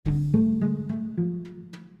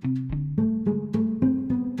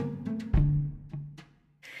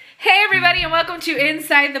everybody, and welcome to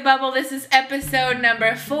Inside the Bubble. This is episode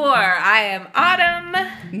number 4. I am Autumn.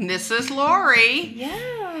 And this is Lori.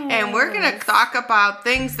 Yeah. And we're going to talk about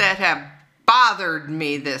things that have bothered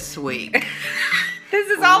me this week. This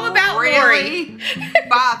is all about really Lori.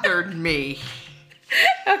 bothered me.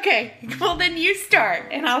 Okay, well then you start,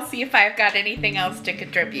 and I'll see if I've got anything else to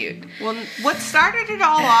contribute. Well, what started it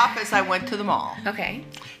all off is I went to the mall. Okay.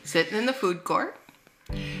 Sitting in the food court,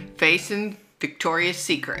 facing Victoria's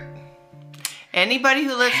Secret. Anybody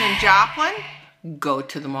who lives in Joplin, go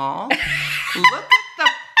to the mall.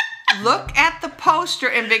 Look at the poster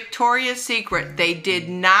in Victoria's Secret. They did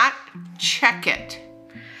not check it.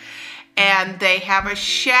 And they have a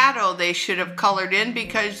shadow they should have colored in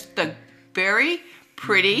because the very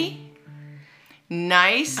pretty,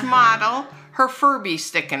 nice model, her Furby's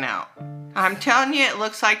sticking out. I'm telling you, it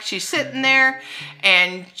looks like she's sitting there,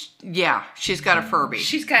 and yeah, she's got a Furby.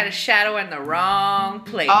 She's got a shadow in the wrong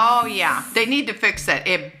place. Oh, yeah. They need to fix that.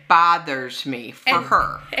 It bothers me for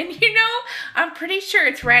her. And you know, I'm pretty sure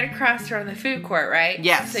it's right across from the food court, right?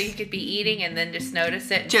 Yes. So you could be eating and then just notice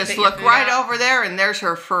it. And Just spit your look food right out. over there, and there's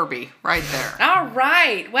her Furby right there. All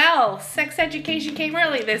right. Well, sex education came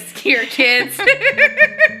early this year, kids.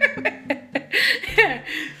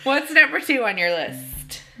 What's number 2 on your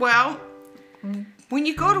list? Well, when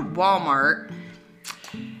you go to Walmart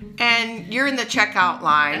and you're in the checkout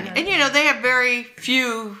line, and you know, they have very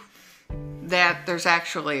few that there's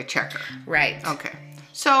actually a checker. Right. Okay.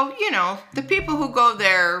 So, you know, the people who go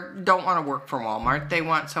there don't want to work for Walmart. They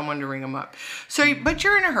want someone to ring them up. So, but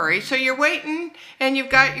you're in a hurry. So you're waiting and you've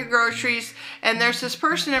got your groceries and there's this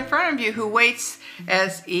person in front of you who waits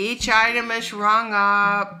as each item is rung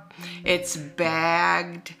up. It's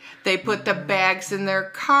bagged. They put the bags in their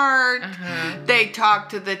cart. They talk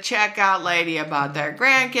to the checkout lady about their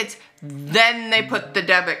grandkids. Then they put the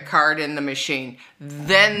debit card in the machine.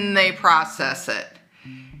 Then they process it.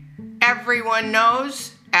 Everyone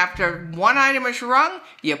knows after one item is rung,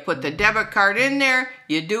 you put the debit card in there,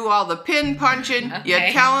 you do all the pin punching, you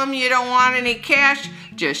tell them you don't want any cash,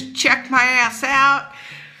 just check my ass out.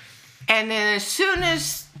 And then as soon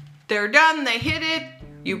as they're done, they hit it,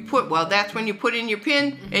 that's when you put in your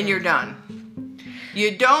pin and you're done.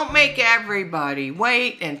 You don't make everybody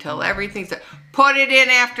wait until everything's done. Put it in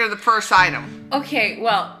after the first item. Okay,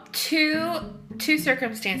 well, two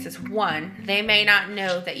circumstances. One, they may not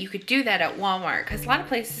know that you could do that at Walmart because a lot of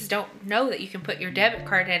places don't know that you can put your debit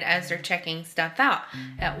card in as they're checking stuff out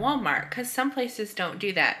at Walmart because some places don't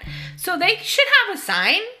do that. So they should have a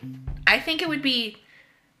sign. I think it would be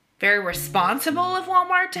very responsible of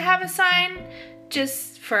Walmart to have a sign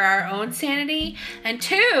just for our own sanity. And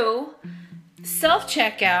 2,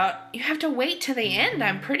 self-checkout, you have to wait to the end,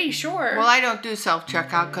 I'm pretty sure. Well, I don't do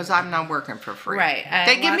self-checkout because I'm not working for free. Right.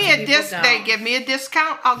 They give me a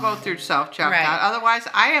discount, I'll go through self-checkout. Right. Otherwise,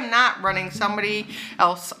 I am not running somebody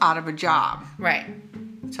else out of a job. Right.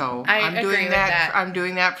 So I agree with that. I'm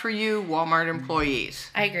doing that for you, Walmart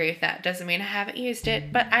employees. I agree with that. Doesn't mean I haven't used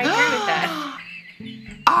it, but I agree with that.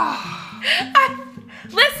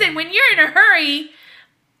 Listen, when you're in a hurry,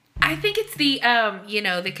 I think it's the,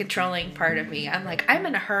 the controlling part of me. I'm like, I'm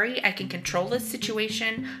in a hurry. I can control this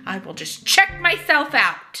situation. I will just check myself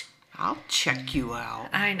out. I'll check you out.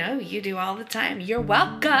 I know, you do all the time. You're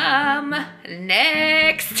welcome.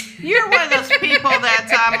 Next. You're one of those people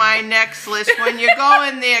that's on my next list. When you go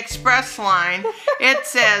in the express line, it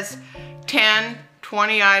says 10,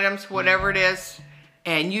 20 items, whatever it is.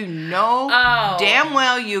 And you know damn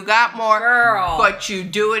well you got more, girl, but you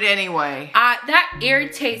do it anyway. That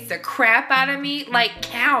irritates the crap out of me. Like,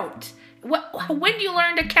 count. When do you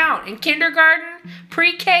learn to count? In kindergarten?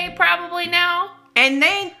 Pre-K probably now? And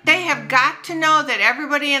they have got to know that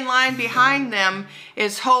everybody in line behind them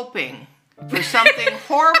is hoping for something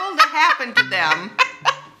horrible to happen to them.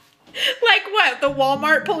 Like what? The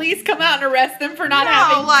Walmart police come out and arrest them for not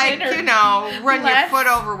having dinner? Run your foot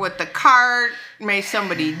over with the cart. May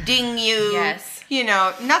somebody ding you. Yes.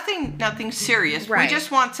 Nothing serious. Right. We just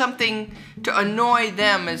want something to annoy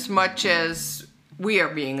them as much as we are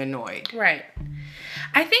being annoyed. Right.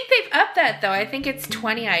 I think they've upped that, though. I think it's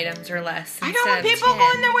 20 items or less. I know when people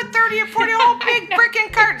go in there with 30 or 40 whole big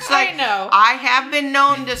freaking carts. Like, I know. I have been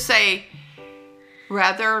known to say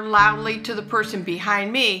rather loudly to the person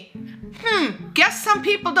behind me, guess some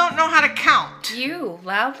people don't know how to count. You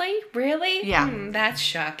loudly? Really? Yeah. That's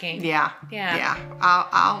shocking. Yeah. Yeah.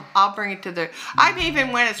 I'll bring it to the. I've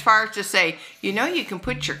even went as far as to say, you can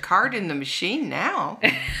put your card in the machine now.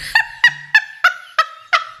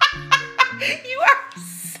 You are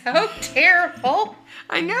so terrible.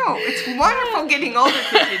 I know. It's wonderful getting older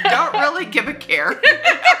because you don't really give a care.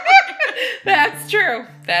 That's true.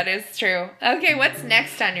 That is true. Okay, what's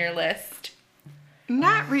next on your list?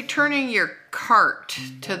 Not returning your cart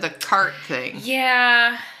to the cart thing.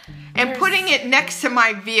 Yeah. And putting it next to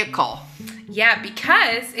my vehicle. Yeah,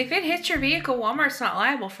 because if it hits your vehicle, Walmart's not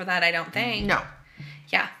liable for that, I don't think. No.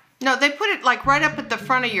 Yeah. No, they put it like right up at the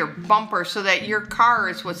front of your bumper so that your car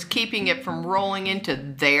is what's keeping it from rolling into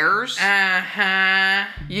theirs. Uh-huh.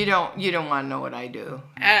 You don't want to know what I do.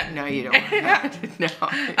 No, you don't. No.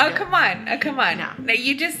 Oh, come on. Oh, come on. No. No,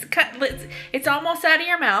 you just cut. It's almost out of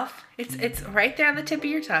your mouth. It's right there on the tip of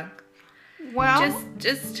your tongue. Well,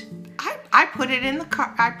 just. I put it in the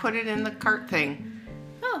car. I put it in the cart thing.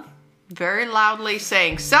 Oh. Very loudly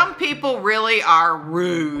saying, some people really are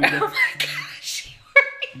rude. Oh my gosh.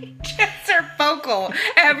 You just are vocal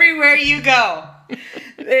everywhere you go.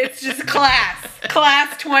 It's just class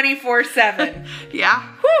 24/7. Yeah.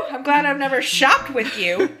 Whew, I'm glad I've never shopped with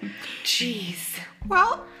you. Jeez.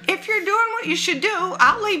 Well, if you're doing what you should do,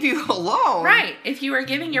 I'll leave you alone. Right. If you are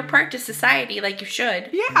giving your part to society like you should.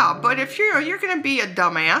 Yeah, but if you're going to be a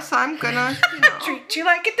dumbass, I'm going to, treat you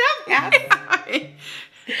like a dumbass.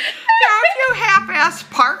 Now, if you half-ass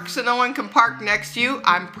park so no one can park next to you,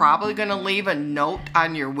 I'm probably going to leave a note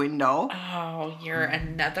on your window. Oh, you're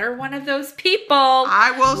another one of those people.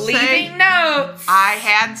 I will leaving notes. I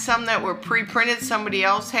had some that were pre-printed somebody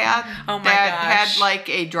else had. Oh my that gosh. had like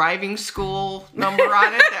a driving school number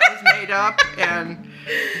on it that was made up and,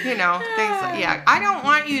 things like, yeah. I don't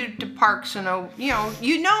want you to park so no,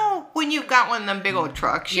 when you've got one of them big old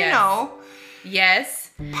trucks,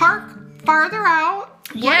 Yes. Park farther out.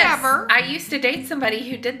 Whatever. Yes, I used to date somebody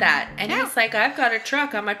who did that. And he's like, I've got a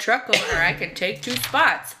truck. I'm a truck owner. I can take 2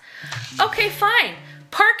 spots. Okay, fine.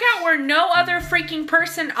 Park out where no other freaking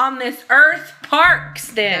person on this earth parks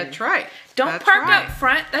then. That's right. Don't park out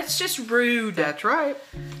front. That's just rude. That's right.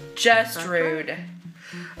 Just rude. Right.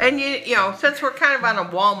 And, since we're kind of on a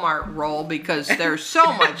Walmart roll because there's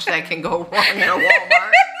so much that can go wrong in a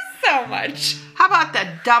Walmart. So much. How about the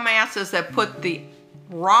dumbasses that put the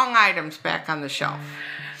wrong items back on the shelf?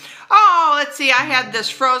 Oh, let's see, I had this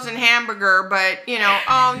frozen hamburger, but,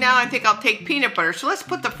 now I think I'll take peanut butter. So let's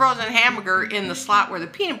put the frozen hamburger in the slot where the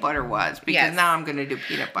peanut butter was, because now I'm going to do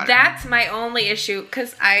peanut butter. That's my only issue,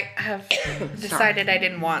 because I have decided I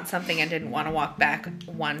didn't want something and didn't want to walk back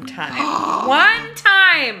one time. One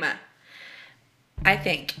time! I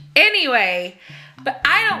think. Anyway, but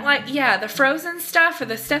I don't like, the frozen stuff or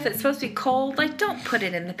the stuff that's supposed to be cold, don't put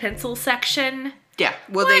it in the pencil section. Yeah,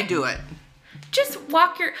 they do it. Just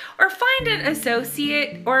or find an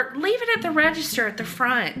associate or leave it at the register at the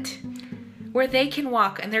front where they can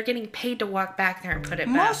walk and they're getting paid to walk back there and put it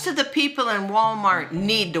back. Most of the people in Walmart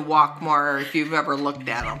need to walk more if you've ever looked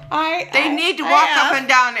at them. They need to walk up and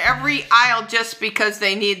down every aisle just because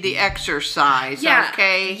they need the exercise,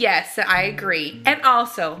 okay? Yes, I agree. And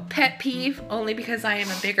also, pet peeve, only because I am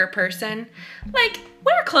a bigger person,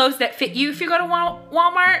 wear clothes that fit you if you go to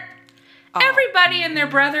Walmart. Oh. Everybody and their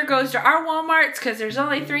brother goes to our Walmarts because there's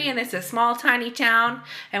only 3 and it's a small, tiny town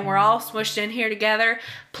and we're all smushed in here together.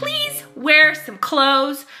 Please wear some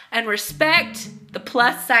clothes and respect the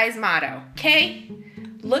plus size motto, okay?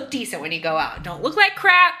 Look decent when you go out. Don't look like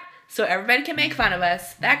crap so everybody can make fun of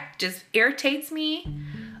us. That just irritates me.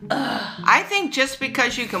 Ugh. I think just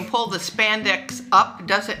because you can pull the spandex up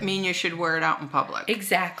doesn't mean you should wear it out in public.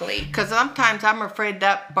 Exactly. Because sometimes I'm afraid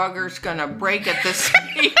that bugger's going to break at the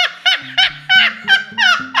seat.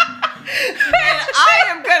 And I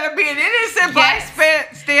am going to be an innocent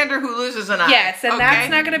bystander who loses an eye. Yes, and that's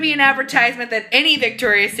not going to be an advertisement that any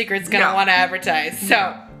Victoria's Secret's going to want to advertise.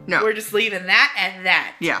 So, we're just leaving that at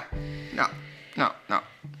that. Yeah. No.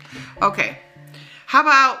 Okay. How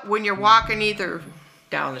about when you're walking either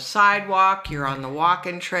down the sidewalk, you're on the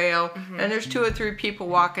walking trail, and there's 2 or 3 people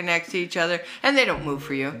walking next to each other, and they don't move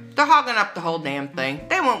for you. They're hogging up the whole damn thing.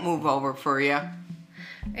 They won't move over for you.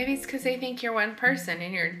 Maybe it's because they think you're one person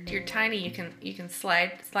and you're tiny. You can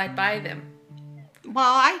slide by them.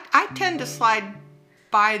 Well, I tend to slide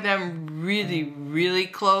by them really, really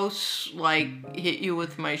close, hit you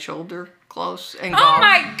with my shoulder close and go. Oh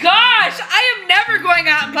my gosh! I am never going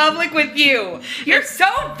out in public with you. You're so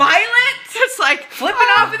violent. It's like flipping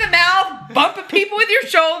off in the mouth, bumping people with your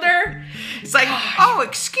shoulder. It's like,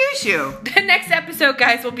 excuse you. The next episode,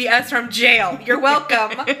 guys, will be us from jail. You're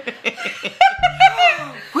welcome.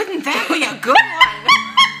 Wouldn't that be a good one?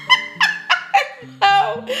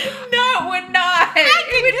 No, it would not. I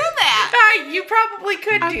could do that. You probably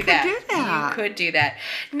could do that. You could do that.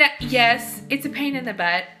 No, yes, it's a pain in the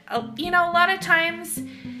butt. A lot of times,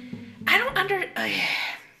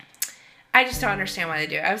 I just don't understand why they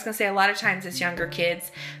do it. I was going to say a lot of times it's younger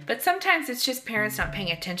kids, but sometimes it's just parents not paying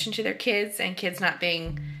attention to their kids and kids not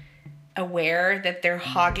being aware that they're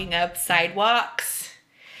hogging up sidewalks.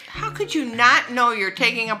 How could you not know you're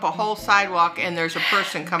taking up a whole sidewalk and there's a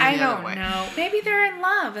person coming the other way? I don't know. Maybe they're in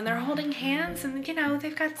love and they're holding hands and, they've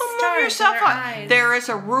got Move stars yourself in their up. eyes. There is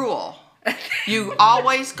a rule. You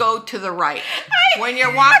always go to the right. When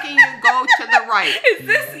you're walking, you go to the right. Is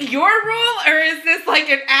this your rule or is this like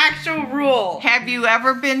an actual rule? Have you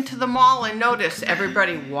ever been to the mall and noticed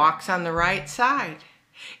everybody walks on the right side?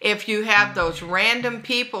 If you have those random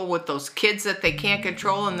people with those kids that they can't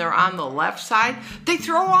control and they're on the left side, they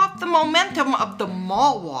throw off the momentum of the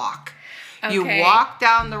mall walk. Okay. You walk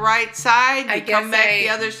down the right side, you come back the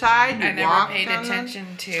other side, you walk I never paid attention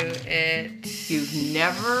to it. You've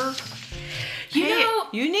never...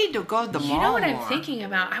 You need to go to the mall. You know what more. I'm thinking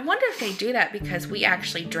about? I wonder if they do that because we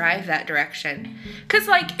actually drive that direction. Because,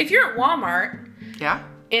 like, if you're at Walmart,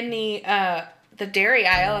 in the dairy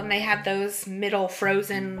aisle, and they have those middle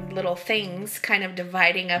frozen little things kind of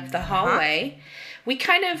dividing up the hallway, we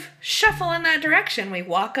kind of shuffle in that direction. We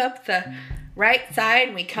walk up the right side,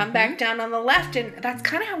 and we come back down on the left, and that's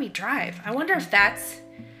kind of how we drive. I wonder if that's...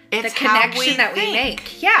 the connection that we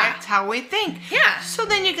make. Yeah. That's how we think. Yeah. So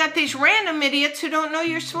then you got these random idiots who don't know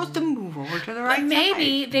you're supposed to move over to the right side.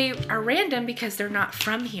 Maybe they are random because they're not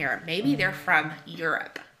from here. Maybe they're from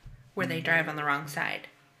Europe, where they drive on the wrong side.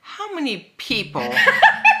 How many people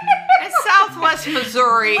in Southwest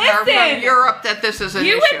Missouri are from Europe that this is an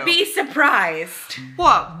issue? You would be surprised.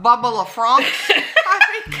 What? Bubble of France? I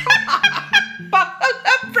mean, come on. Bubble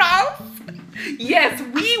of France? Yes,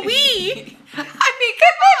 oui. I mean,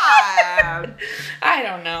 come on. I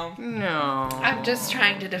don't know. No. I'm just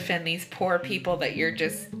trying to defend these poor people that you're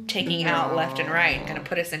just taking out left and right and going to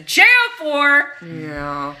put us in jail for.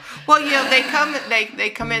 Yeah. Well, they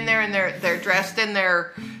come in there and they're dressed in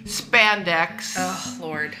their spandex. Oh,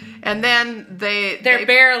 Lord. And then they're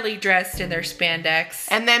barely dressed in their spandex.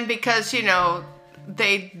 And then because, I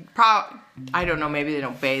don't know, maybe they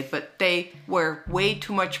don't bathe, but they wear way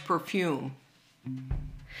too much perfume.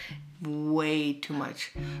 Way too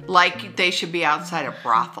much. Like they should be outside a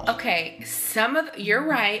brothel. Okay, you're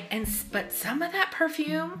right, but some of that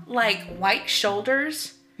perfume, like White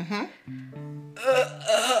Shoulders,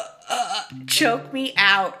 choke me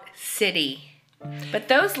out, city. But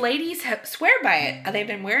those ladies swear by it. They've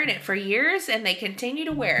been wearing it for years, and they continue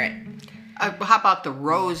to wear it. How about the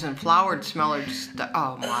rose and flowered smeller?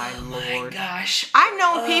 Oh my Lord! Oh my gosh! I've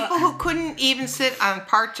known people who couldn't even sit on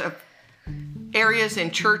parts of areas in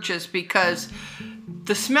churches because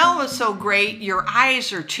the smell was so great, your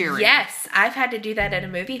eyes are tearing. Yes, I've had to do that at a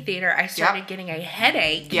movie theater. I started getting a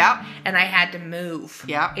headache. Yep. And I had to move.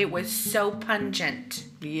 Yep. It was so pungent.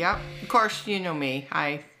 Yep. Of course, you know me.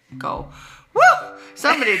 I go, woo!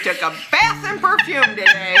 Somebody took a bath in perfume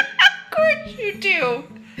today. Of course you do.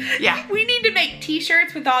 Yeah. We need to make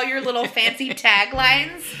t-shirts with all your little fancy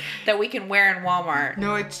taglines that we can wear in Walmart.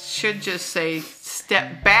 No, it should just say,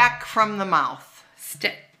 step back from the mouth.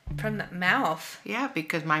 Step from the mouth? Yeah,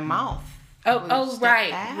 because my mouth.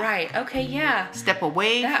 Right. Okay, yeah. Step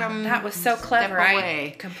away from... That was so clever. Step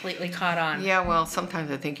away. I completely caught on. Yeah, well, sometimes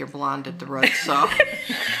I think you're blonde at the root, so...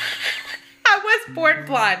 I was born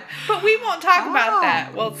blonde, but we won't talk about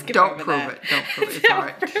that. We'll skip over that. Don't prove it. It's all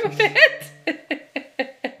right. Prove it.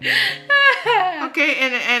 Okay,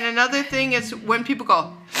 and another thing is when people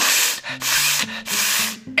go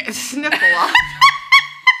sniffle off.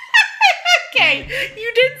 Okay,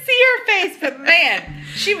 you didn't see her face, but man,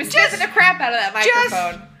 she was sniffing the crap out of that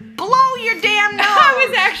microphone. Just blow your damn nose. I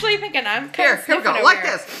was actually thinking, I'm kind of here we go, like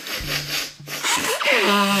this.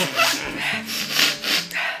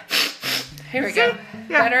 Here we go.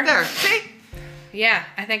 Yeah, better? There, see? Yeah,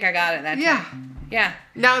 I think I got it that time. Yeah.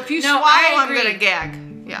 Now, if you swallow, I'm going to gag.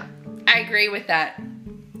 Yeah. I agree with that.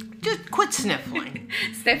 Just quit sniffling.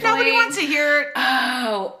 Sniffling. Nobody wants to hear it.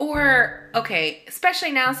 Oh, or, okay,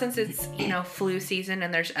 especially now since it's, flu season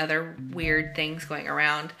and there's other weird things going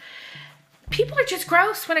around. People are just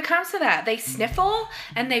gross when it comes to that. They sniffle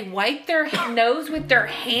and they wipe their nose with their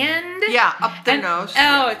hand. Yeah, up their nose.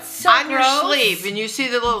 Oh, it's so on gross. On your sleeve, and you see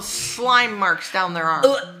the little slime marks down their arm.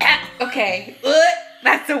 Okay.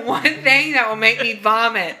 That's the one thing that will make me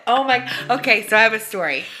vomit. Oh my. Okay, so I have a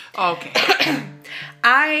story. Okay.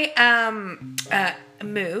 I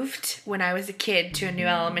moved when I was a kid to a new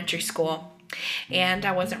elementary school, and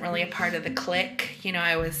I wasn't really a part of the clique.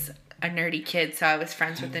 I was a nerdy kid, so I was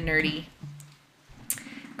friends with the nerdy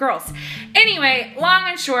girls. Anyway, long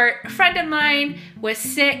and short, a friend of mine was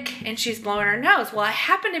sick and she's blowing her nose. Well, I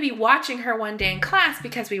happened to be watching her one day in class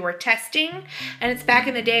because we were testing, and it's back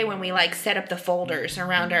in the day when we like set up the folders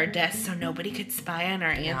around our desks so nobody could spy on our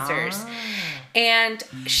answers. And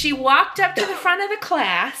she walked up to the front of the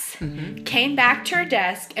class, came back to her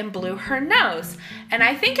desk, and blew her nose. And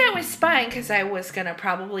I think I was spying because I was going to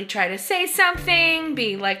probably try to say something,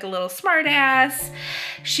 be like a little smart ass.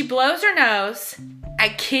 She blows her nose. I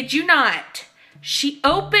kid you not. She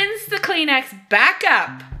opens the Kleenex back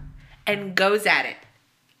up and goes at it.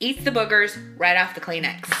 Eats the boogers right off the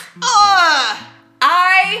Kleenex.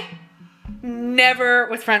 I never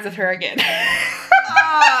was friends with her again.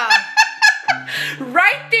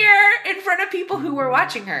 Right there in front of people who were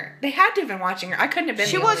watching her. They had to have been watching her. I couldn't have been.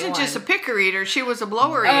 She the only wasn't one. just a picker eater. She was a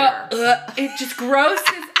blower eater. It just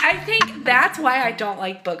grosses. I think that's why I don't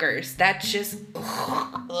like boogers. That's just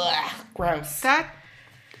gross. That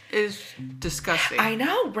is disgusting. I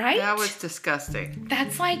know, right? That was disgusting.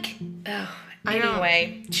 That's like,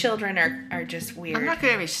 anyway, children are just weird. I'm not going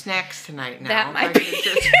to have any snacks tonight now. That might be.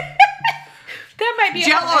 That might be.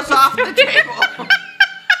 Jello's off the table.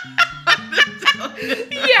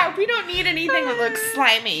 Yeah, we don't need anything that looks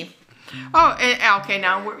slimy. Oh, okay.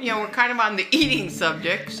 Now we're kind of on the eating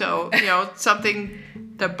subject. So something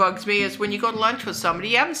that bugs me is when you go to lunch with somebody,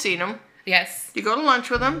 you haven't seen them. Yes. You go to lunch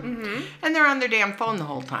with them, and they're on their damn phone the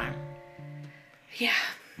whole time. Yeah,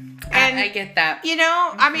 and I get that.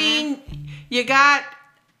 I mean, you got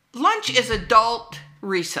lunch is adult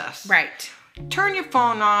recess. Right. Turn your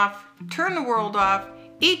phone off. Turn the world off.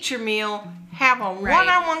 Eat your meal. Have a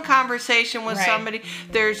one-on-one conversation with somebody.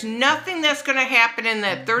 There's nothing that's going to happen in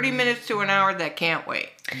that 30 minutes to an hour that can't wait.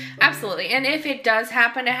 Absolutely. And if it does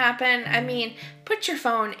happen to happen, I mean, put your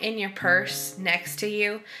phone in your purse next to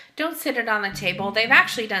you. Don't sit it on the table. They've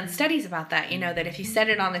actually done studies about that, that if you set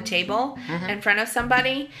it on the table in front of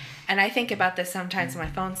somebody, and I think about this sometimes when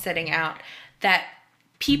my phone's sitting out, that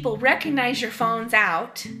people recognize your phone's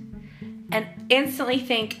out and instantly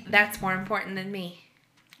think that's more important than me.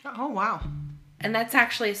 Oh, wow. And that's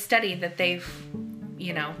actually a study that they've,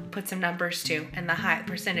 put some numbers to, and the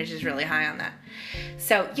percentage is really high on that.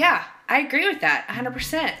 So, yeah, I agree with that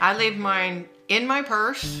 100%. I leave mine in my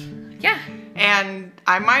purse. Yeah. And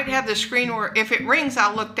I might have the screen where if it rings,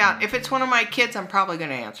 I'll look down. If it's one of my kids, I'm probably going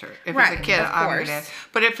to answer it. If it's a kid, I'm going to answer.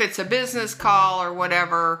 But if it's a business call or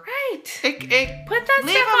whatever, put that leave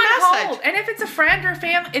stuff a on message. hold. And if it's a friend or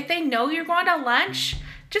family, if they know you're going to lunch,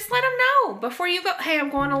 just let them know before you go, hey, I'm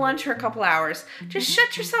going to lunch for a couple hours. Just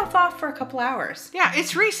shut yourself off for a couple hours. Yeah,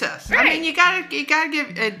 it's recess. Right. I mean, you gotta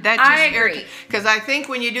give that. I agree. Because I think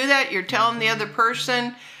when you do that, you're telling the other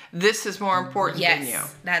person this is more important than you.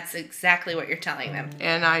 Yes, that's exactly what you're telling them.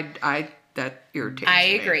 And that irritates me. I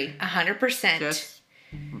agree, 100%.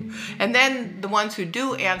 And then the ones who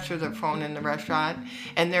do answer their phone in the restaurant,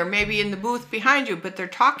 and they're maybe in the booth behind you, but they're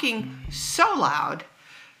talking so loud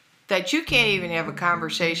that you can't even have a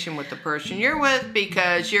conversation with the person you're with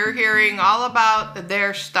because you're hearing all about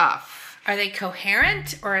their stuff. Are they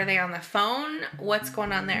coherent or are they on the phone? What's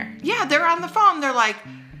going on there? Yeah, they're on the phone. They're like,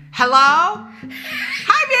 hello?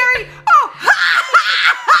 Hi, Mary. Oh,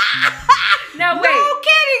 no, wait. No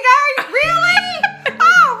kidding. Are you really?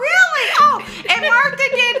 Oh, really? Oh, and Martha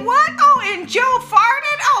did what? Oh, and Joe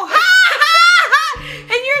farted? Oh, ha, ha, ha. And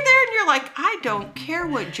you're there and you're like, I don't care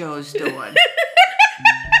what Joe's doing.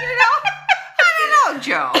 I don't know,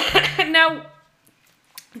 Joe. Now,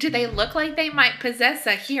 do they look like they might possess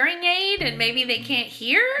a hearing aid and maybe they can't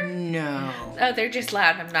hear? No. Oh, they're just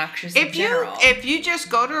loud and obnoxious in general. If you just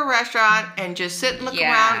go to a restaurant and just sit and look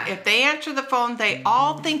around, if they answer the phone, they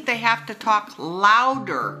all think they have to talk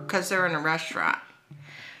louder because they're in a restaurant.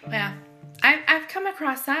 Yeah. I've come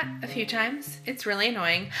across that a few times. It's really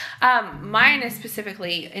annoying. Mine is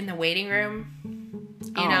specifically in the waiting room.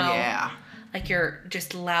 You know? Yeah. Like you're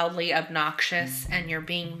just loudly obnoxious and you're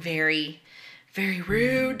being very, very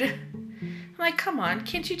rude. I'm like, come on,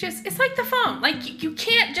 can't you just... It's like the phone. Like, you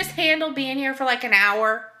can't just handle being here for like an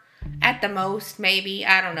hour at the most, maybe.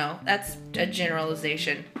 I don't know. That's a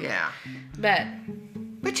generalization. Yeah. But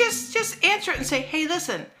just answer it and say, hey,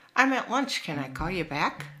 listen, I'm at lunch. Can I call you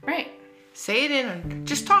back? Right. Say it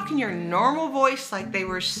just talk in your normal voice like they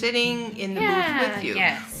were sitting in the booth with you.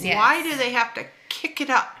 Yes. Why do they have to kick it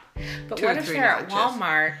up? But what if they're at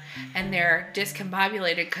Walmart and they're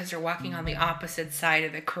discombobulated because they're walking on the opposite side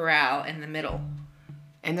of the corral in the middle?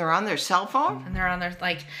 And they're on their cell phone? And they're on their,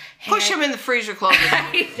 like... Hey, push them in the freezer closet.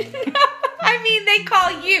 I mean, they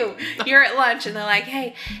call you. You're at lunch and they're like,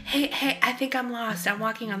 hey, I think I'm lost. I'm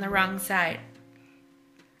walking on the wrong side.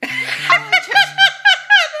 The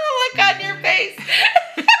look on your face.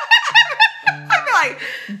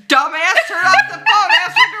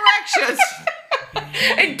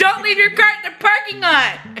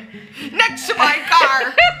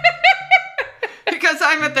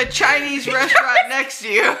 the Chinese restaurant next to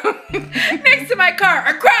you. Next to my car,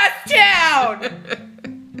 across town.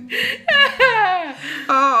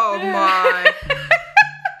 Oh my.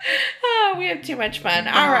 Oh, we have too much fun.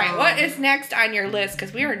 All right, what is next on your list?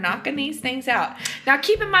 Because we are knocking these things out. Now,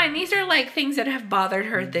 keep in mind, these are like things that have bothered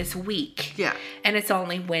her this week. Yeah. And it's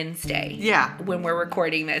only Wednesday. Yeah. When we're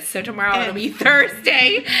recording this. So tomorrow it'll be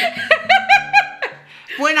Thursday.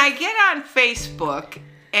 When I get on Facebook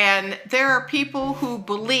and there are people who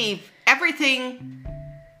believe everything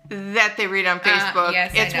that they read on Facebook,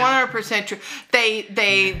 yes, it's 100% true.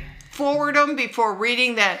 They forward them before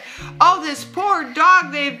reading that, oh, this poor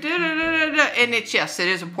dog, they've da-da-da-da-da. And it's, yes, it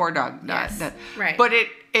is a poor dog. Yes, right. But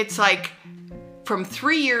it's like from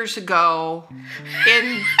 3 years ago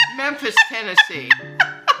in Memphis, Tennessee.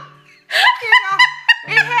 You know,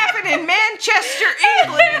 it happened in Manchester,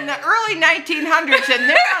 England in the early 1900s, and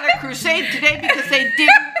they're on a crusade today because they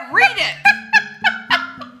didn't read it.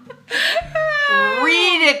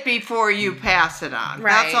 Read it before you pass it on.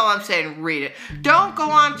 Right. That's all I'm saying. Read it. Don't go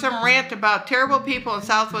on some rant about terrible people in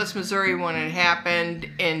Southwest Missouri when it happened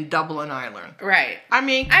in Dublin, Ireland. Right. I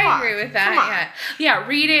mean, I agree with that. Yeah.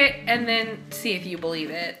 Read it and then see if you believe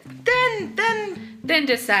it. Then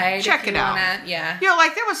decide. check if you it out. Yeah. You know,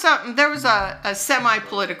 like there was a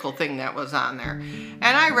semi-political thing that was on there, and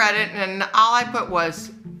I read it, and all I put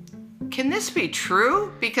was, can this be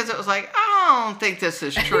true? Because it was like, I don't think this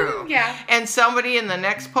is true. Yeah. And somebody in the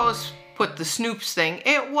next post put the Snoops thing.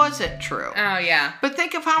 It wasn't true. Oh, yeah. But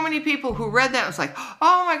think of how many people who read that was like,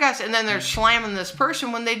 oh my gosh, and then they're slamming this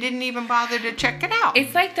person when they didn't even bother to check it out.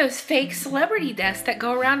 It's like those fake celebrity deaths that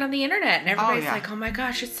go around on the internet, and everybody's yeah. like, oh my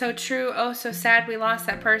gosh, it's so true. Oh, so sad we lost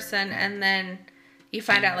that person. And then you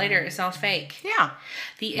find out later it's all fake. Yeah.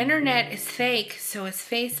 The internet is fake, so is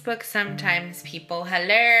Facebook sometimes, people.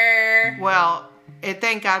 Hello. Well,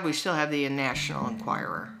 thank God we still have the National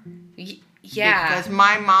Enquirer. Yeah. Because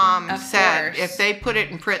my mom Of said course. if they put it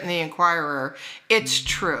in print in the Enquirer, it's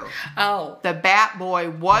true. Oh. The Bat Boy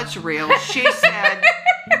was real. She said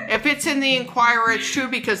if it's in the Enquirer, it's true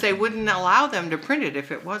because they wouldn't allow them to print it if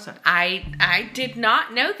it wasn't. I did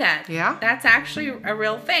not know that. Yeah? That's actually a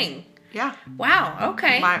real thing. Yeah. Wow,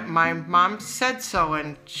 okay. My mom said so,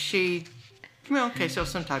 and she, well, okay, so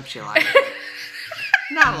sometimes she lied.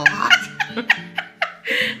 Not a lot.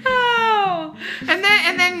 Oh. And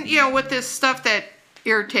then, you know, with this stuff that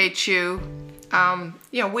irritates you,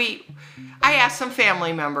 you know, I asked some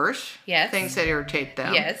family members Yes. things that irritate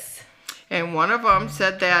them. Yes. And one of them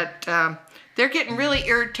said that they're getting really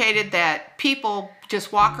irritated that people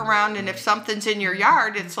just walk around, and if something's in your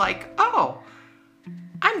yard, it's like, oh,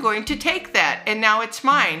 I'm going to take that, and now it's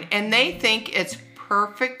mine. And they think it's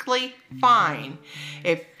perfectly fine.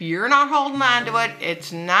 If you're not holding on to it,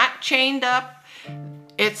 it's not chained up,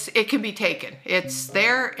 it can be taken. It's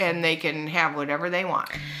there, and they can have whatever they want.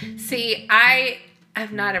 See, I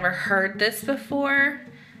have not ever heard this before,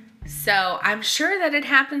 so I'm sure that it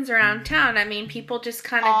happens around town. I mean, people just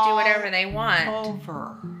kind of do whatever they want.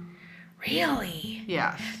 Over. Really?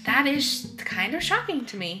 Yeah. That is kind of shocking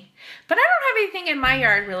to me. But I don't have anything in my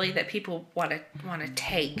yard really that people want to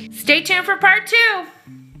take. Stay tuned for part 2.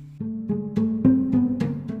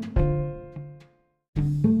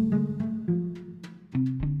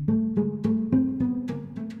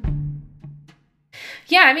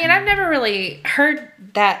 Yeah, I mean, I've never really heard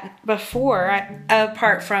that before,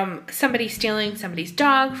 apart from somebody stealing somebody's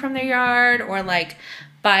dog from their yard, or like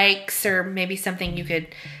bikes, or maybe something you could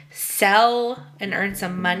sell and earn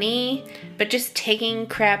some money, but just taking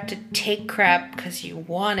crap to take crap because you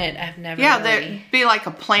want it, I've never really... there'd be like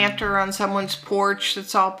a planter on someone's porch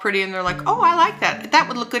that's all pretty, and they're like, oh, I like that. That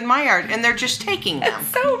would look good in my yard. And they're just taking them. It's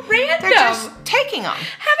so random. They're just taking them.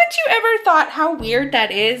 Haven't you ever thought how weird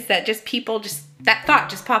that is, that just people just... that thought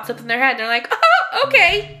just pops up in their head, and they're like, oh,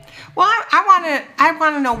 okay. Well, I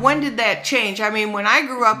want to know, when did that change? I mean, when I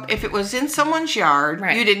grew up, if it was in someone's yard,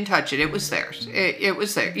 Right. you didn't touch it. It was theirs. It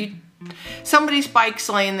was there. Somebody's bike's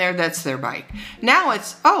laying there, that's their bike. Now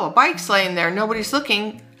it's, oh, a bike's laying there, nobody's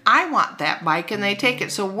looking, I want that bike, and they take it.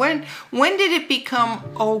 So when did it become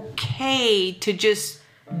okay to just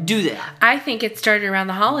do that? I think it started around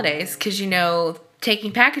the holidays, because, you know,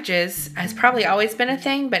 taking packages has probably always been a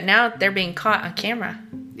thing, but now they're being caught on camera.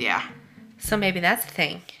 Yeah. So maybe that's the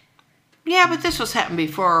thing. Yeah, but this was happening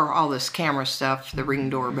before all this camera stuff, the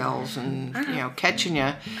Ring doorbells, and, you know, catching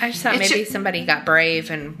you. I just thought It's maybe somebody got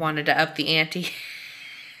brave and wanted to up the ante.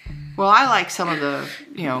 Well, I like some of the,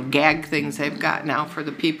 you know, gag things they've got now for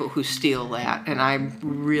the people who steal that, and I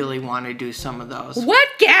really want to do some of those. What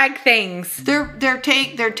gag things? They're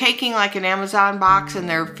taking like an Amazon box, and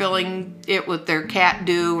they're filling it with their cat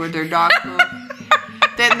doo or their dog food.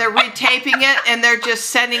 then they're retaping it and they're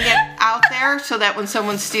just sending it out there so that when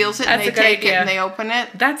someone steals it and That's they a good take idea. it and they open it.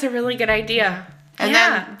 That's a really good idea. And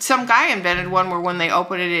then some guy invented one where when they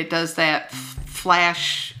open it, it does that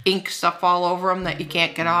flash ink stuff all over them that you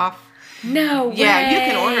can't get off. No way. Yeah, you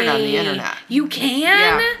can order it on the internet. You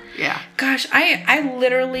can? Yeah. Gosh, I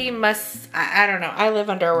literally must, I don't know. I live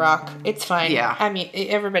under a rock. It's fine. Yeah. I mean,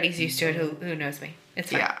 everybody's used to it who knows me.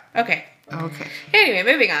 It's fine. Yeah. Okay. Okay. Anyway,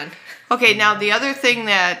 moving on. Okay, now the other thing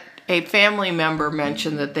that a family member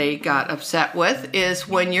mentioned that they got upset with is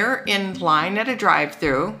when you're in line at a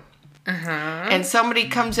drive-thru and somebody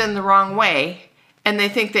comes in the wrong way and they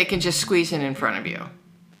think they can just squeeze in front of you.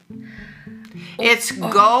 It's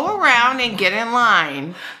go around and get in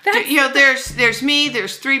line. There's me,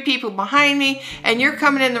 there's 3 people behind me, and you're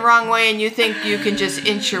coming in the wrong way and you think you can just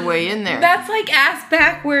inch your way in there. That's like ass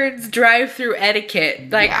backwards drive-through etiquette.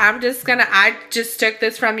 Like, Yeah. I just took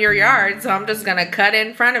this from your yard, so I'm just going to cut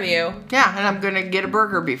in front of you. Yeah, and I'm going to get a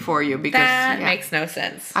burger before you because That makes no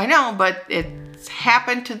sense. I know, but it's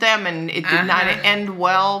happened to them and it did not end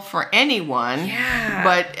well for anyone. Yeah.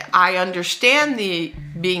 But I understand the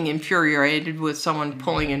being infuriated with someone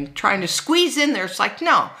pulling and trying to squeeze in there. It's like,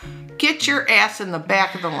 no, get your ass in the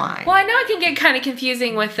back of the line. Well, I know it can get kind of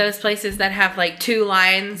confusing with those places that have like 2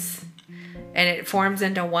 lines and it forms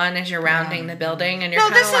into one as you're rounding the building. And you're No,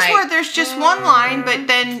 kind this of like, is where there's just one line, but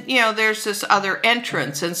then, there's this other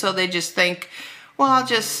entrance. And so they just think, well, I'll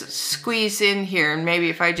just squeeze in here, and maybe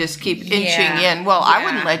if I just keep inching in. Well, I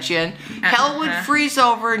wouldn't let you in. Hell would freeze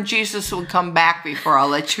over, and Jesus would come back before I'll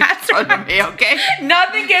let you in front of me, okay?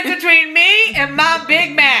 nothing gets between me and my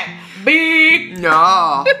Big Mac. Big.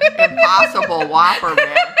 No. Impossible Whopper,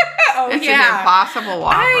 man. It's an Impossible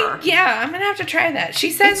Whopper. I'm going to have to try that.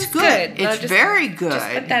 She says it's good. It's very good. Just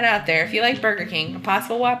put that out there. If you like Burger King,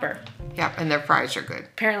 Impossible Whopper. Yeah, and their fries are good.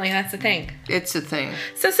 Apparently, that's the thing. It's a thing.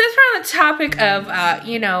 So since we're on the topic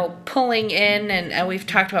of, pulling in and we've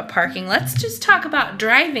talked about parking, let's just talk about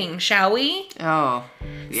driving, shall we? Oh,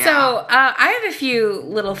 yeah. So I have a few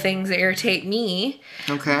little things that irritate me.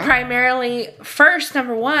 Okay. Primarily, first,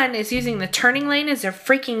 number 1 is using the turning lane as a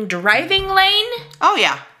freaking driving lane. Oh,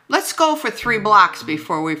 yeah. Let's go for 3 blocks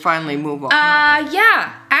before we finally move on.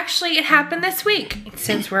 Yeah. Actually, it happened this week.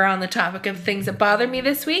 Since we're on the topic of things that bother me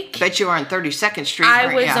this week. Bet you were on 32nd Street.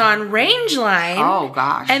 I was on Range Line. Oh,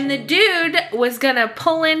 gosh. And the dude was going to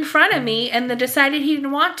pull in front of me and then decided he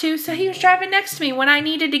didn't want to, so he was driving next to me when I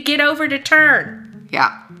needed to get over to turn.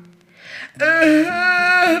 Yeah.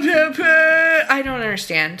 I don't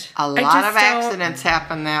understand. A lot of accidents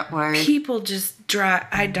happen that way. People just drive.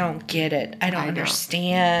 I don't get it. I don't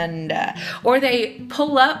understand. Or they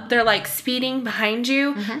pull up. They're like speeding behind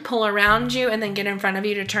you, pull around you, and then get in front of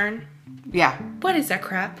you to turn. Yeah. What is that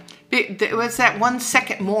crap? It was that 1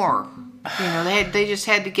 second more. They just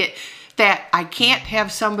had to get that I can't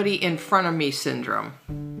have somebody in front of me syndrome.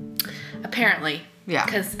 Apparently. Yeah.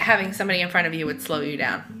 Because having somebody in front of you would slow you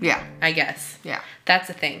down. Yeah. I guess. Yeah. That's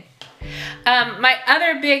a thing. My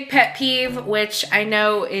other big pet peeve, which I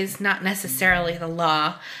know is not necessarily the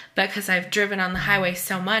law, but because I've driven on the highway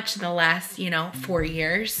so much in the last, 4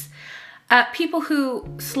 years, people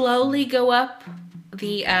who slowly go up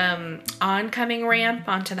the oncoming ramp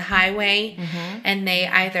onto the highway, and they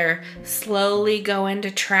either slowly go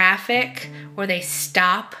into traffic or they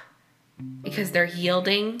stop because they're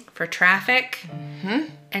yielding for traffic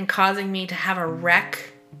and causing me to have a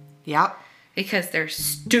wreck. Yep. Because they're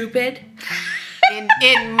stupid.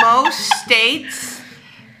 In most states,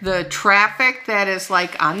 the traffic that is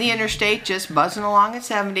like on the interstate just buzzing along at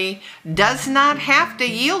 70 does not have to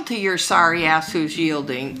yield to your sorry ass who's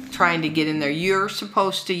trying to get in there. You're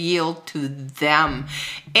supposed to yield to them.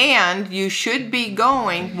 And you should be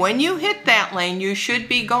going, when you hit that lane, you should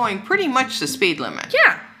be going pretty much the speed limit.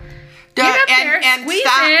 Yeah. Get up there, squeeze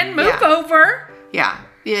in, move over. Yeah.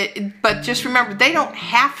 But just remember, they don't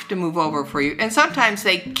have to move over for you. And sometimes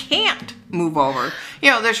they can't move over.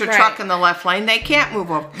 There's a truck in the left lane. They can't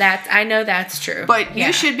move over. I know that's true. But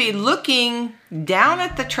you should be looking down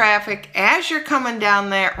at the traffic as you're coming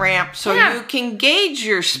down that ramp so you can gauge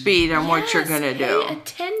your speed on what you're going to do. Pay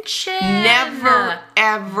attention. Never,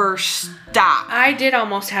 ever stop. I did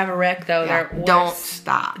almost have a wreck, though. Yeah, don't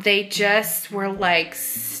stop. They just were like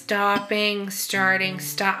stopping, starting,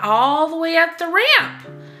 stop, all the way up the ramp.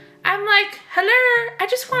 I'm like, hello, I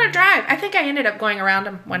just want to drive. I think I ended up going around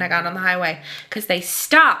them when I got on the highway because they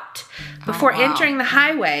stopped before entering the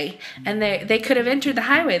highway, and they could have entered the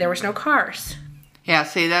highway. There was no cars. Yeah,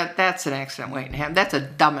 see, that's an accident waiting to happen. That's a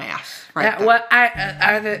dumbass right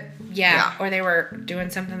there. Or they were doing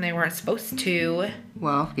something they weren't supposed to.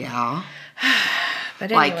 Well, yeah.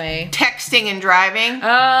 But anyway. Like texting and driving.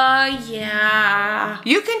 Yeah.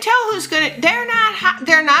 You can tell who's gonna.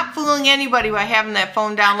 They're not fooling anybody by having that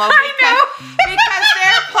phone down low. Because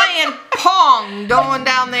they're playing pong going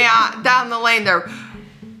down the lane. They're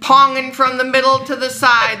ponging from the middle to the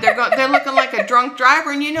side. They're looking like a drunk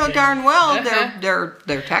driver, and you know darn well they're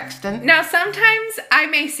texting. Now sometimes I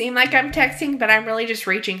may seem like I'm texting, but I'm really just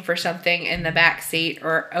reaching for something in the back seat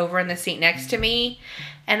or over in the seat next to me,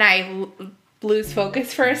 and I lose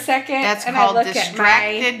focus for a second. That's and called I look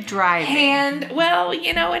distracted at my driving. Hand. Well,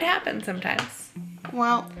 you know it happens sometimes.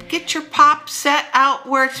 Well, get your pop set out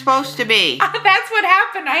where it's supposed to be. That's what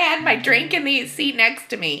happened. I had my drink in the seat next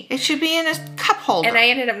to me. It should be in a cup holder. And I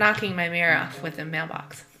ended up knocking my mirror off with a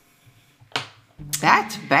mailbox.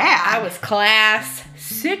 That's bad. I was class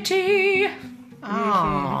city.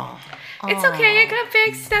 Oh. It's okay. It got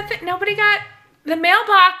fixed. Nothing. Nobody got. The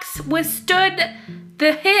mailbox withstood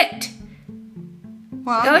the hit.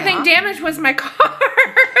 Well, the only thing damaged was my car.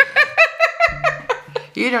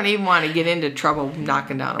 You don't even want to get into trouble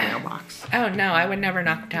knocking down a mailbox. Oh, no. I would never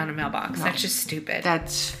knock down a mailbox. No. That's just stupid.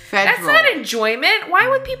 That's federal. That's not enjoyment. Why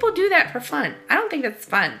would people do that for fun? I don't think that's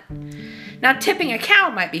fun. Now, tipping a cow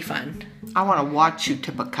might be fun. I want to watch you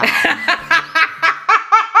tip a cow.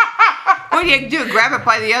 What do you do? Grab it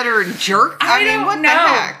by the udder and jerk? I mean, what the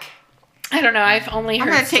heck? I don't know. I've only heard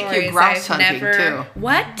I'm going to take you grouse hunting, too.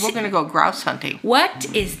 What? We're going to go grouse hunting.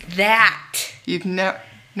 What is that? You've never...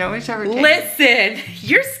 No one's ever taken... Listen,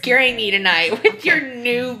 you're scaring me tonight with your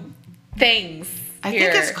new things. I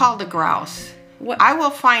think it's called a grouse. What? I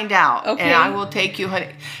will find out, okay. and I will take you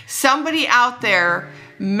hunting. Somebody out there,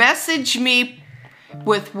 message me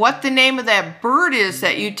with what the name of that bird is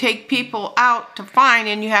that you take people out to find,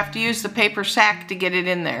 and you have to use the paper sack to get it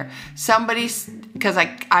in there. Somebody's... Because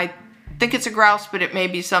I think it's a grouse, but it may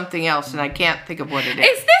be something else, and I can't think of what it is.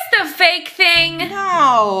 Is this the fake thing?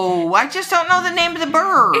 No, I just don't know the name of the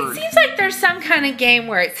bird. It seems like there's some kind of game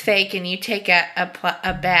where it's fake, and you take a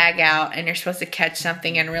bag out, and you're supposed to catch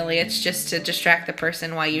something, and really it's just to distract the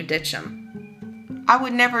person while you ditch them. I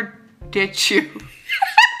would never ditch you.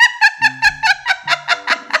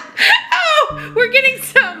 Oh, we're getting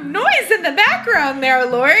some noise in the background there,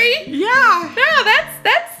 Lori. Yeah. No,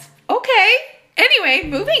 that's okay. Anyway,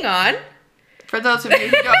 moving on. For those of you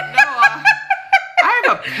who don't know, I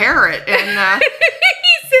have a parrot, and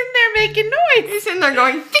he's in there making noise. He's in there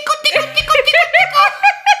going tickle, tickle, tickle, tickle, tickle.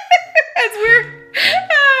 As we're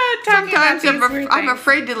talking Sometimes about these I'm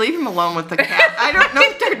afraid to leave him alone with the cat. I don't know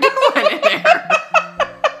what they're doing in there.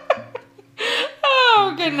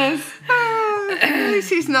 Oh goodness. At least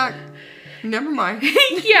he's not. Never mind.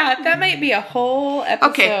 Yeah, that might be a whole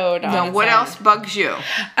episode. Okay. Now, what else bugs you?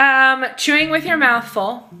 Chewing with your mouth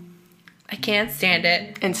full. I can't stand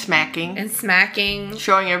it. And smacking.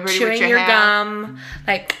 Showing everybody chewing what you your have. gum.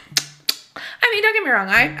 Like, I mean, don't get me wrong.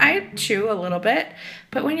 I chew a little bit.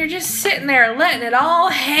 But when you're just sitting there letting it all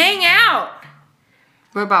hang out.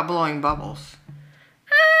 What about blowing bubbles?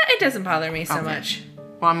 It doesn't bother me so much.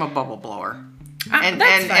 Well, I'm a bubble blower. And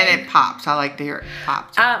it pops. I like to hear it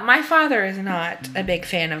pop. My father is not a big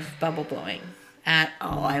fan of bubble blowing at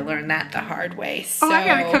all. I learned that the hard way. So. Oh, I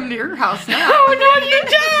gotta come to your house now. Oh, no, you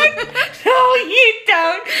don't. No, you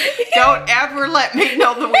don't. Don't ever let me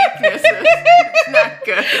know the weaknesses. It's not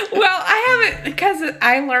good. Well, I haven't, because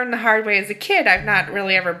I learned the hard way as a kid. I've not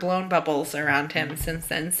really ever blown bubbles around him since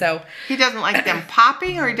then. So he doesn't like them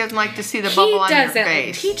popping, or he doesn't like to see the bubble on your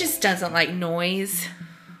face? He just doesn't like noise.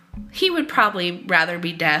 He would probably rather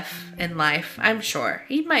be deaf in life, I'm sure.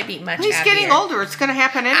 He might be much happier. He's getting older. It's going to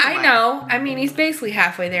happen anyway. I know. I mean, he's basically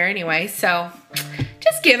halfway there anyway, so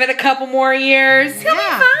just give it a couple more years. He'll be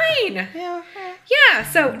fine. Yeah. Yeah,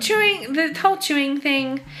 so the whole chewing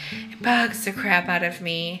thing, it bugs the crap out of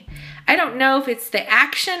me. I don't know if it's the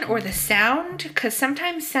action or the sound, because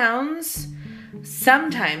sometimes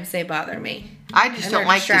they bother me. I just don't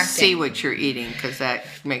like to see what you're eating, because that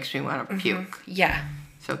makes me want to puke. Yeah.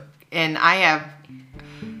 And I have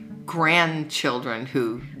grandchildren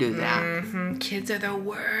who do that. Mm-hmm. Kids are the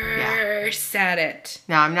worst at it.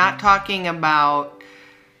 Now, I'm not talking about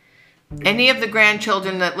any of the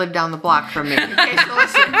grandchildren that live down the block from me. Okay, so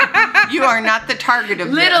listen, you are not the target of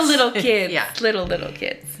this. Little kids. Yeah. Little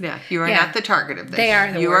kids. Yeah, you are not the target of this. They are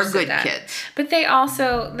the worst. You are good kids. But they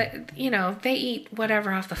also, they eat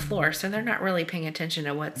whatever off the floor, so they're not really paying attention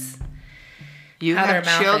to what's... You have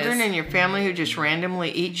children in your family who just randomly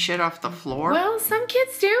eat shit off the floor? Well, some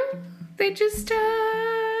kids do. They just,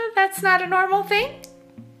 that's not a normal thing.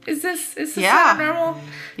 Is this not a normal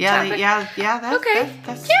topic? Yeah, that's, okay.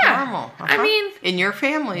 That's normal. I mean... In your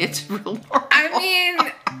family, it's real normal. I mean,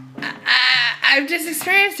 I've just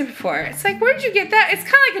experienced it before. It's like, where'd you get that? It's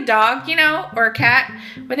kind of like a dog, you know, or a cat,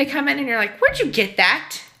 where they come in and you're like, where'd you get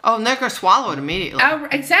that? Oh, and they're going to swallow it immediately. Oh,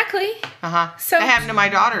 exactly. Uh-huh. So that happened to my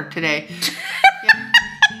daughter today. Yeah.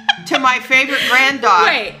 To my favorite grand dog.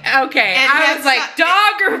 Wait, okay. And I was like,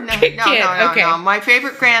 dog or kid? No. My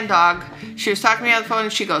favorite grand dog, she was talking to me on the phone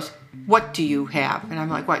and she goes, what do you have? And I'm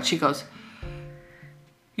like, what? She goes,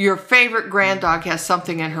 your favorite grand dog has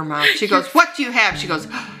something in her mouth. She goes, what do you have? She goes,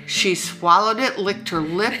 she swallowed it, licked her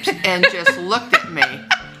lips, and just looked at me.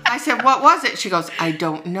 I said, what was it? She goes, I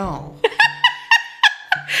don't know.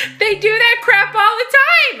 They do that crap all the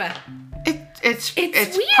time. It's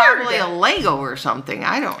weird. Probably a Lego or something.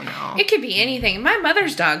 I don't know. It could be anything. My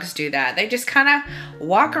mother's dogs do that. They just kind of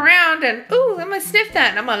walk around and, ooh, I'm going to sniff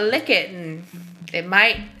that and I'm going to lick it and it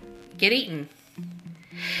might get eaten.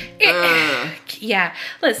 Yeah,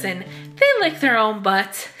 listen, they lick their own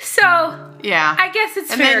butts, so yeah, I guess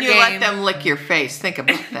it's and fair then you game. let them lick your face. Think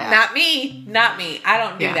about that. Not me. I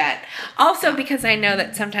don't do that. Also, because I know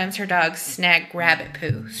that sometimes her dogs snag rabbit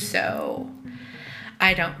poo, so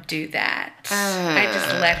I don't do that. I just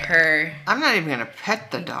let her. I'm not even gonna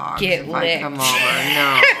pet the dog. Get licked. I come over.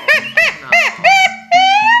 No.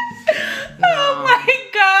 Oh my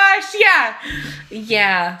gosh,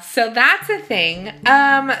 yeah. So that's a thing.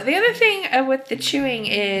 The other thing with the chewing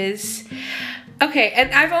is, okay,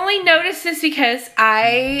 and I've only noticed this because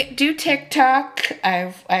I do TikTok.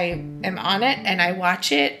 I am on it and I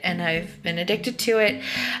watch it and I've been addicted to it.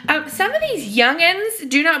 Some of these youngins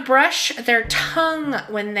do not brush their tongue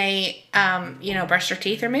when they, brush their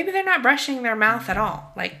teeth, or maybe they're not brushing their mouth at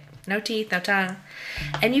all. Like, no teeth, no tongue.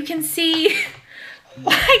 And you can see...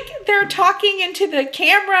 like they're talking into the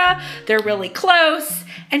camera, they're really close,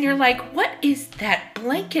 and you're like, what is that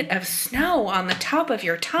blanket of snow on the top of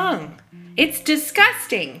your tongue? It's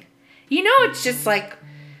disgusting. You know, it's just like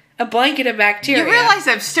a blanket of bacteria. You realize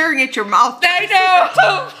I'm staring at your mouth. I know.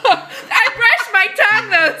 I brushed my tongue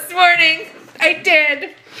though this morning. I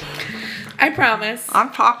did. I promise. I'm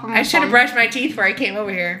talking. I should have brushed my teeth before I came over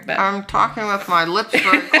here. But I'm talking with my lips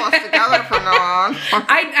very close together from now on.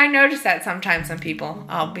 I notice that sometimes some people,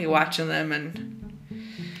 I'll be watching them and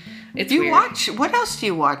it's weird. What else do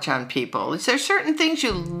you watch on people? Is there certain things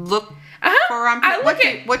you look for on people?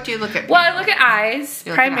 What do you look at? Well, I look at eyes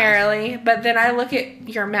primarily, but then I look at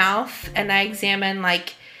your mouth and I examine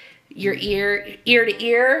like your ear to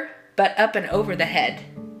ear, but up and over the head.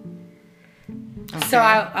 Okay. So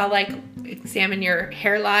I'll like examine your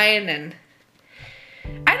hairline, and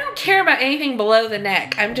I don't care about anything below the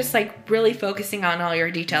neck. I'm just like really focusing on all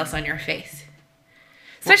your details on your face.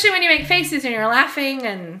 Especially when you make faces and you're laughing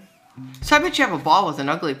and... So I bet you have a ball with an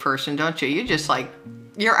ugly person, don't you? You just like...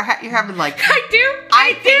 You're having like... I do.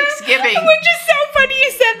 Thanksgiving. Which is so funny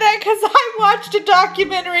you said that, because I watched a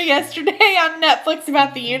documentary yesterday on Netflix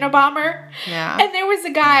about the Unabomber. Yeah. And there was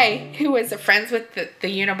a guy who was friends with the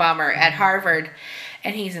Unabomber at Harvard.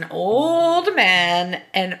 And he's an old man.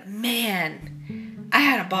 And man, I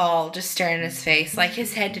had a ball just staring at his face. Like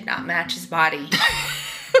his head did not match his body.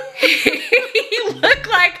 He looked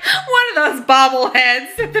like one of those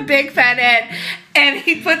bobbleheads with the big fat head. And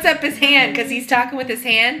he puts up his hand because he's talking with his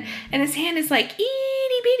hand. And his hand is like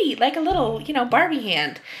itty bitty, like a little, Barbie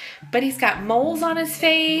hand. But he's got moles on his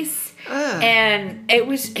face. Ugh. And it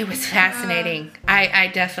was fascinating. I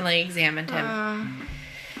definitely examined him.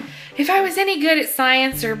 If I was any good at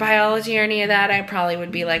science or biology or any of that, I probably would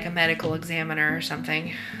be like a medical examiner or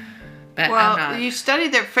something. But I'm not. You study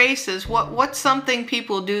their faces. What's something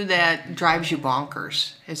people do that drives you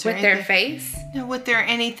bonkers? Is there with their face? No, with their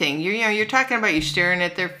anything. You're talking about you staring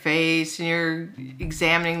at their face and you're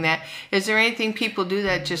examining that. Is there anything people do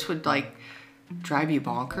that just would like drive you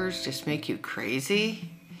bonkers, just make you crazy?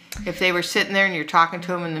 If they were sitting there and you're talking to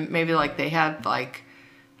them and maybe like they had like,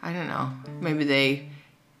 I don't know, maybe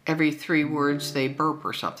every 3 words they burp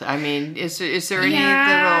or something. I mean, is there any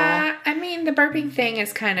little... I mean, the burping thing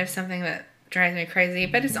is kind of something that drives me crazy,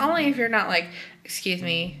 but it's only if you're not like, excuse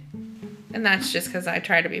me, and that's just because I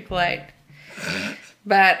try to be polite.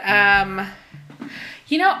 But, I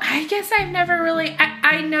guess I've never really...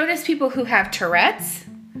 I notice people who have Tourette's,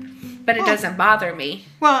 but it doesn't bother me.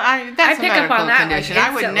 Well, that's a pick medical up on that condition. like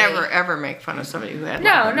I would never, ever make fun of somebody who had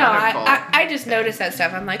medical. I just notice that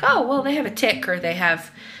stuff. I'm like, oh, well, they have a tic or they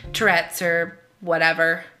have Tourette's or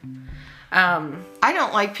whatever. I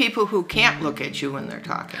don't like people who can't look at you when they're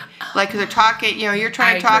talking. Like they're talking, you're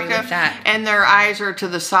trying to talk to them, and their eyes are to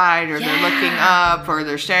the side, or they're looking up, or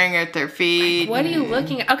they're staring at their feet. Like, what are you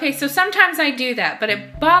looking at? Okay, so sometimes I do that, but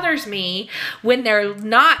it bothers me when they're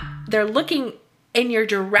looking in your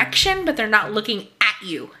direction, but they're not looking at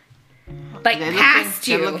you. Like past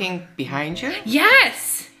you. They're looking behind you?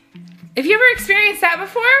 Yes. Have you ever experienced that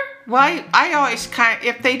before? Well, I always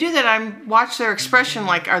if they do that, I watch their expression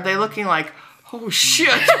like, are they looking like, oh shit?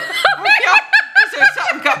 Is there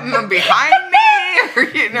something coming behind me? Or,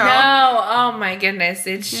 No, oh my goodness.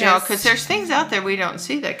 It's just... because there's things out there we don't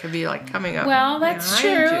see that could be like coming up. Well, that's true.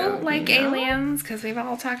 You, aliens, because we've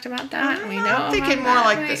all talked about that. We know. I'm thinking more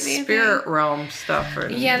like the spirit realm stuff. Or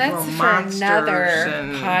that's for another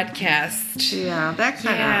podcast. Yeah, that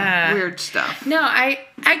kind of weird stuff. No, I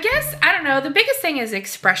guess, I don't know. The biggest thing is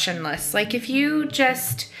expressionless. Like if you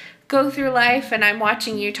just go through life and I'm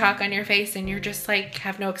watching you talk on your face and you're just like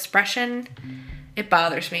have no expression, it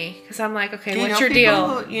bothers me because I'm like, okay, what's your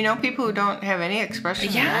deal? You know people who don't have any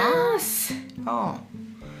expression. Yes. Oh.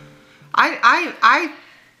 I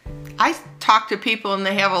talk to people and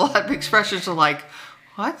they have a lot of expressions of like,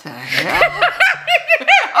 what the hell?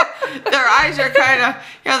 Their eyes are kind of,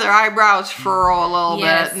 their eyebrows furrow a little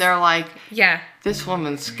bit, and they're like, this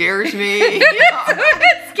woman scares me.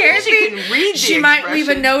 It scares me. She can read the She might leave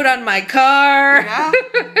a note on my car. Yeah.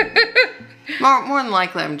 More than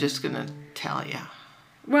likely, I'm just gonna tell you.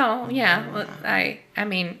 Well, yeah. Well, I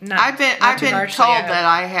mean, not. I've been told that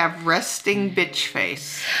I have resting bitch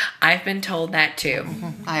face. I've been told that too.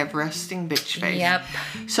 I have resting bitch face. Yep.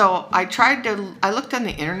 So I looked on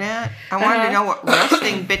the internet. I wanted to know what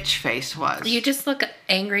resting bitch face was. You just look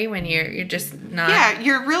angry when you're just not. Yeah,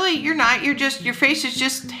 you're not. You're just, your face is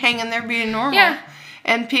just hanging there being normal. Yeah.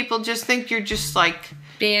 And people just think you're just like.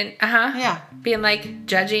 Being, being like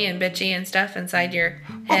judgy and bitchy and stuff inside your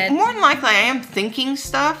head. Well, more than likely, I am thinking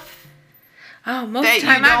stuff. Oh, most that of the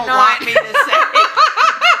time you don't I'm not. want me to say.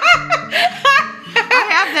 I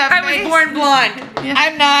have that face. I was born blonde. Yeah.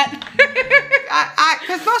 I'm not.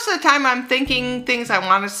 Because most of the time I'm thinking things I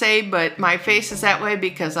want to say, but my face is that way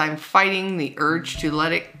because I'm fighting the urge to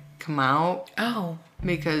let it come out. Oh.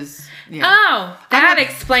 Because, Oh, that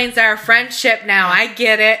explains our friendship now. I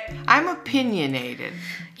get it. I'm opinionated.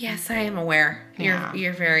 Yes, I am aware. Yeah.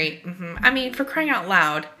 You're very... I mean, for crying out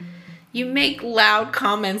loud, you make loud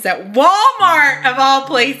comments at Walmart, of all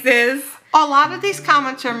places. A lot of these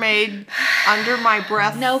comments are made under my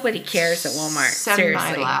breath. Nobody cares at Walmart.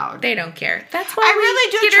 Seriously. Loud. They don't care. That's why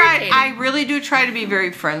I really do try to be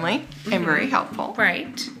very friendly and very helpful.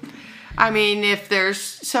 Right. I mean, if there's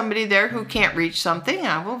somebody there who can't reach something,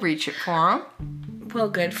 I will reach it for them. Well,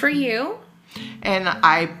 good for you. And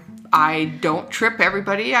I don't trip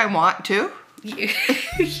everybody I want to.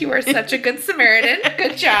 You are such a good Samaritan.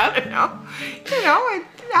 Good job.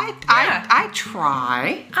 I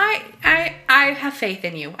try. I have faith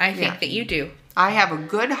in you. I think that you do. I have a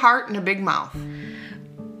good heart and a big mouth.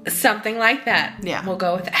 Something like that. Yeah. We'll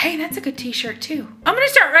go with it. Hey, that's a good t-shirt too. I'm going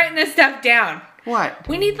to start writing this stuff down. What?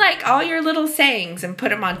 We need like all your little sayings and put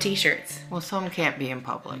them on t-shirts. Well, some can't be in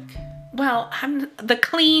public. Well, I'm the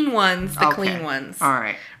clean ones. Clean ones. All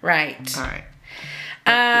right. Right. All right.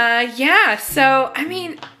 Yeah. So, I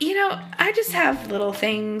mean, I just have little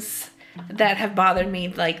things that have bothered me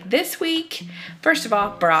like this week. First of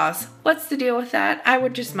all, bras. What's the deal with that? I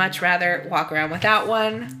would just much rather walk around without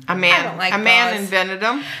one. A man. I don't like a bras. man invented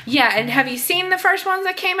them. Yeah, and have you seen the first ones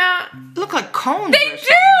that came out? Look like cones. They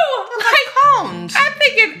do. Look like cones. I'm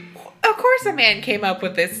thinking, of course, a man came up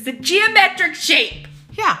with this. It's a geometric shape.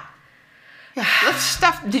 Yeah. Yeah, let's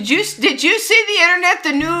stuff. Did you see the internet?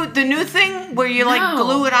 The new thing where you like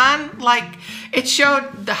glue it on, like it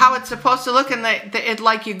showed how it's supposed to look, and it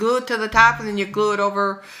like you glue it to the top and then you glue it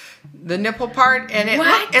over the nipple part, and it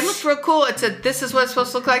looked real cool. It said this is what it's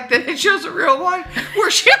supposed to look like. Then it shows a real one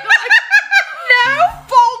where she like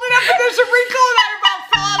folded up and there's a wrinkle and I about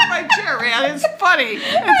fell out of my chair. Man, it's funny.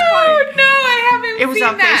 Oh no, I haven't. It was seen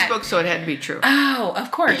on that. Facebook, so it had to be true. Oh,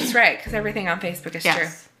 of course, right? Because everything on Facebook is true.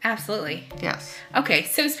 Absolutely. Yes. Okay,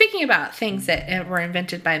 so speaking about things that were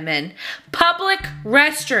invented by men, public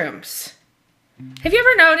restrooms. Have you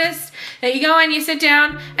ever noticed that you go and you sit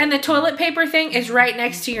down and the toilet paper thing is right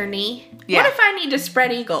next to your knee? Yeah. What if I need to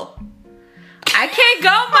spread eagle? I can't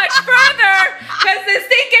go much further because the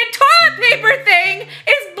stinking toilet paper thing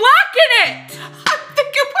is blocking it. I'm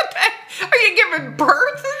thinking, what the? Are you giving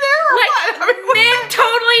birth in there or like, what? I mean, men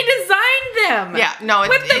totally designed them. Yeah, no.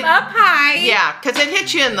 Put them up high. Yeah, because it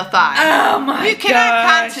hits you in the thigh. Oh my god. You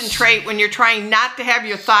cannot concentrate when you're trying not to have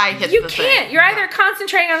your thigh hit the thing. You can't. You're either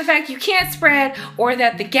concentrating on the fact you can't spread or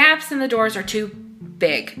that the gaps in the doors are too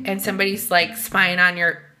big and somebody's like spying on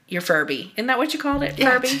your Furby. Isn't that what you called it?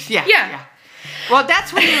 Furby? Yeah. Well,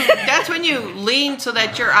 that's when you lean so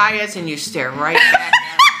that your eye is and you stare right back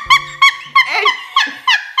at it.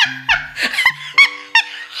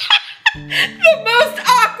 The most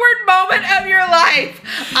awkward moment of your life.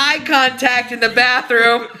 Eye contact in the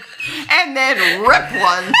bathroom. And then rip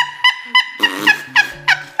one.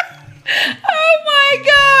 Oh my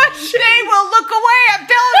gosh. They will look away. I'm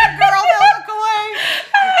telling you, girl, they'll look away.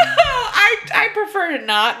 I prefer to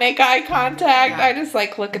not make eye contact. Yeah. I just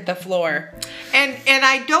like look at the floor. And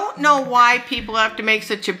I don't know why people have to make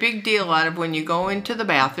such a big deal out of when you go into the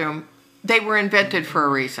bathroom. They were invented for a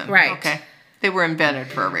reason. Right. Okay. They were invented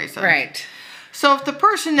for a reason. Right. So if the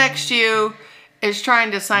person next to you is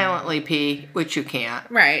trying to silently pee, which you can't,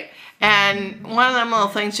 Right. and one of them little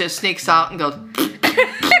things just sneaks out and goes,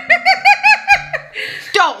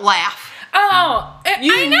 don't laugh. Oh, I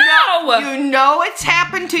know. You know it's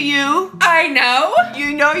happened to you. I know.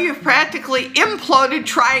 You know you've practically imploded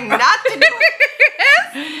trying not to do it.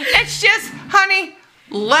 It's just, honey,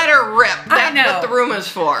 let her rip. That's what the room is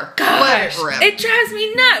for. Gosh, let it rip. It drives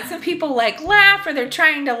me nuts when people like laugh or they're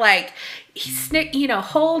trying to like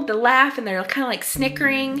hold the laugh and they're kind of like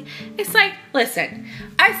snickering. It's like, listen,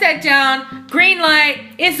 I sat down, green light,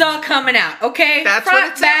 it's all coming out, okay? That's Front,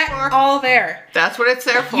 what it's there back, for. all there. That's what it's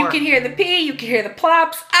there for. You can hear the pee, you can hear the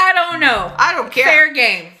plops. I don't know. I don't care. Fair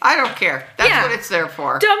game. I don't care. That's Yeah. what it's there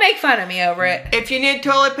for. Don't make fun of me over it. If you need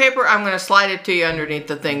toilet paper, I'm going to slide it to you underneath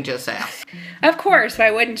the thing. Just ask. Of course,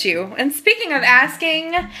 why wouldn't you? And speaking of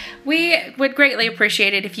asking, we would greatly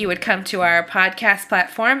appreciate it if you would come to our podcast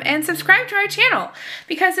platform and subscribe to our channel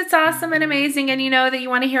because it's awesome and amazing and you know that you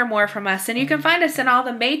want to hear more from us. And you can find us in all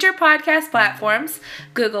the major podcast platforms,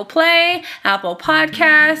 Google Play, Apple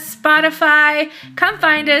Podcasts, Spotify. Come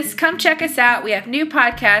find us. Come check us out. We have new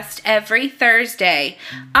podcasts every Thursday.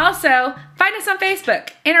 Also, find us on Facebook.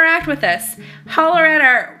 Interact with us. Holler at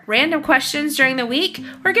our random questions during the week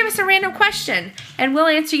or give us a random question and we'll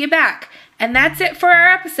answer you back. And that's it for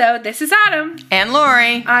our episode. This is Autumn And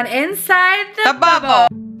Lori. on Inside the The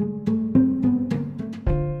Bubble.